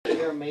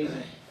You're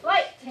amazing.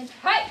 Light and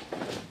height.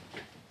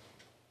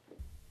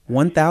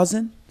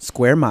 1,000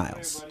 square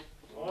miles.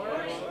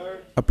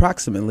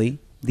 Approximately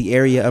the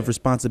area of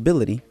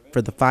responsibility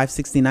for the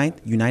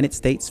 569th United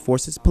States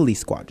Forces Police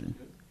Squadron.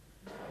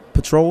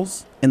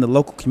 Patrols in the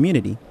local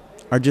community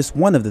are just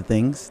one of the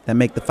things that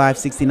make the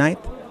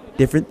 569th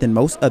different than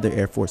most other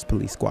Air Force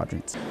police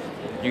squadrons.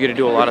 You get to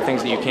do a lot of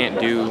things that you can't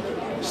do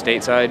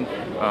stateside,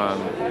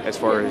 as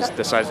far as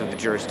the size of the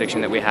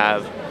jurisdiction that we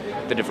have,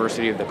 the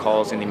diversity of the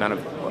calls, and the amount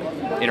of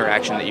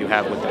interaction that you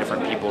have with the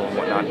different people and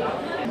whatnot.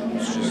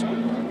 It's just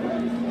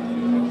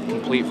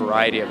complete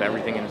variety of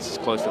everything, and it's as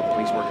close to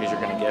police work as you're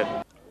going to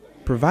get.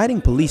 Providing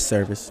police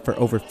service for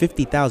over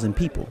 50,000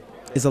 people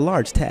is a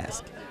large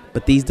task,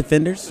 but these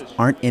defenders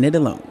aren't in it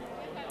alone.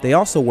 They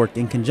also work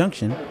in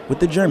conjunction with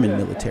the German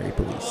military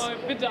police.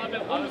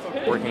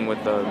 Working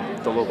with the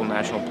local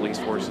national police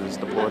forces,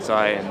 the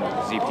Polizei and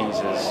ZPs,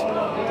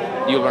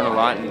 is you learn a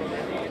lot, and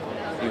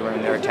you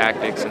learn their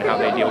tactics and how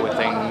they deal with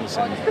things,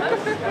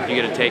 and you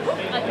get to take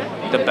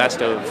the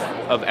best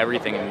of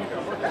everything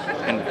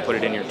and put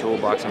it in your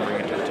toolbox and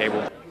bring it to the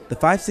table. The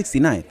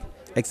 569th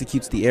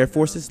executes the Air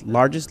Force's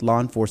largest law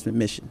enforcement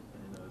mission,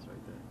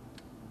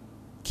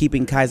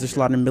 keeping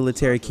Kaiserslautern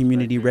Military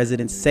Community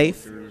residents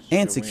safe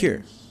and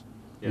secure,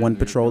 one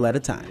patrol at a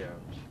time.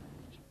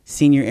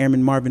 Senior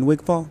Airman Marvin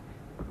Wigfall,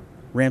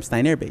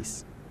 Ramstein Air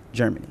Base,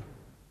 Germany.